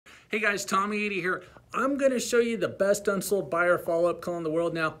Hey guys, Tommy80 here. I'm going to show you the best unsold buyer follow-up call in the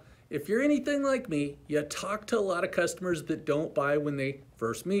world. Now, if you're anything like me, you talk to a lot of customers that don't buy when they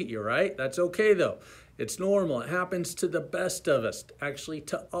first meet you, right? That's okay though. It's normal. It happens to the best of us, actually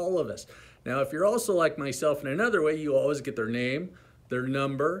to all of us. Now, if you're also like myself in another way, you always get their name, their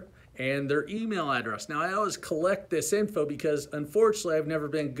number, and their email address. Now, I always collect this info because unfortunately, I've never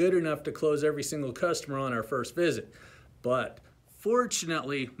been good enough to close every single customer on our first visit. But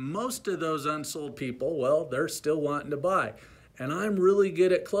fortunately, most of those unsold people, well, they're still wanting to buy. And I'm really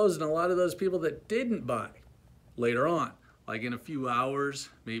good at closing a lot of those people that didn't buy later on, like in a few hours,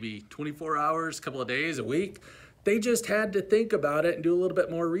 maybe 24 hours, a couple of days, a week. They just had to think about it and do a little bit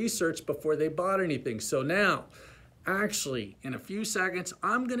more research before they bought anything. So now, actually, in a few seconds,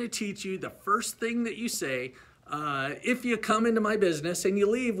 I'm going to teach you the first thing that you say if you come into my business and you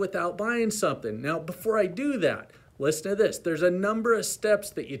leave without buying something. Now, before I do that, listen to this. There's a number of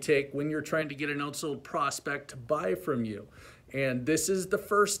steps that you take when you're trying to get an unsold prospect to buy from you. And this is the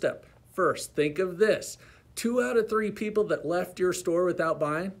first step. First, think of this. 2 out of 3 people that left your store without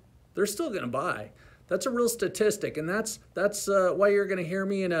buying, they're still going to buy. That's a real statistic, and that's why you're going to hear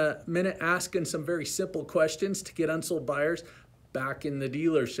me in a minute asking some very simple questions to get unsold buyers back in the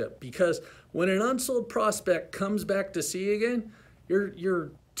dealership. Because when an unsold prospect comes back to see you again,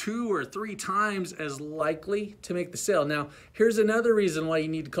 you're 2 or 3 times as likely to make the sale. Now, here's another reason why you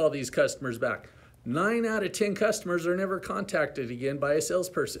need to call these customers back. 9 out of 10 customers are never contacted again by a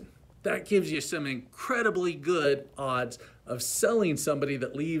salesperson. That gives you some incredibly good odds of selling somebody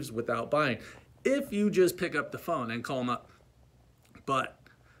that leaves without buying if you just pick up the phone and call them up. But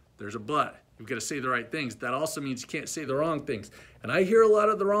there's a but. You've got to say the right things. That also means you can't say the wrong things. And I hear a lot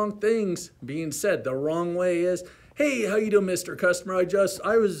of the wrong things being said. The wrong way is, hey, how you doing, Mr. Customer?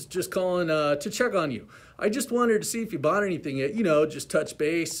 I was just calling to check on you. I just wanted to see if you bought anything yet. You know, just touch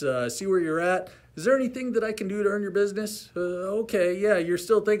base, see where you're at. Is there anything that I can do to earn your business? Okay, yeah, you're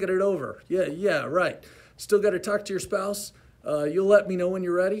still thinking it over. Yeah, right. Still got to talk to your spouse? You'll let me know when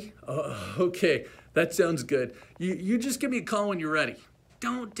you're ready? Okay, that sounds good. You just give me a call when you're ready.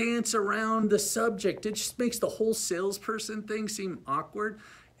 Don't dance around the subject. It just makes the whole salesperson thing seem awkward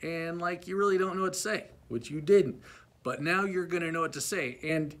and like you really don't know what to say, which you didn't. But now you're going to know what to say.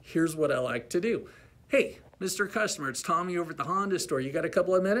 And here's what I like to do. Hey, Mr. Customer, it's Tommy over at the Honda store. You got a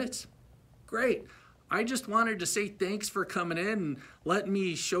couple of minutes? Great. I just wanted to say thanks for coming in and letting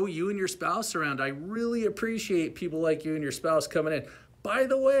me show you and your spouse around. I really appreciate people like you and your spouse coming in. By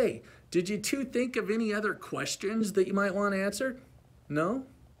the way, did you two think of any other questions that you might want answered? No?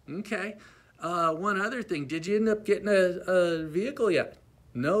 Okay. One other thing, did you end up getting a vehicle yet?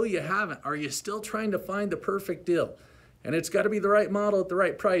 No, you haven't. Are you still trying to find the perfect deal? And it's got to be the right model at the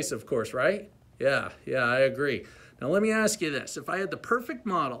right price, of course, right? Yeah, I agree. Now let me ask you this. If I had the perfect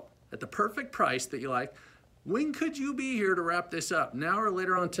model at the perfect price that you like, when could you be here to wrap this up? Now or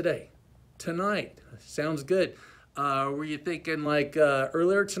later on today? Tonight. Sounds good. Were you thinking like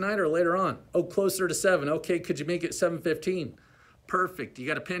earlier tonight or later on? Oh, closer to 7. Okay, could you make it 7:15? Perfect. You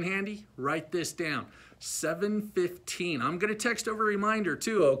got a pen handy? Write this down. 7:15. I'm going to text over a reminder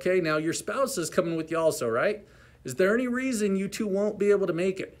too, okay? Now your spouse is coming with you also, right? Is there any reason you two won't be able to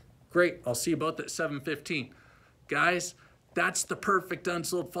make it? Great. I'll see you both at 7:15. Guys, that's the perfect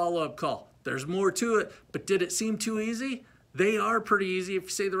unsold follow-up call. There's more to it, but did it seem too easy? They are pretty easy if you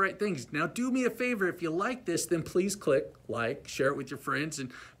say the right things. Now do me a favor, if you like this, then please click like, share it with your friends,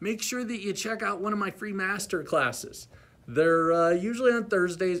 and make sure that you check out one of my free master classes. They're usually on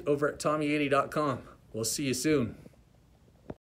Thursdays over at Tommy80.com. We'll see you soon.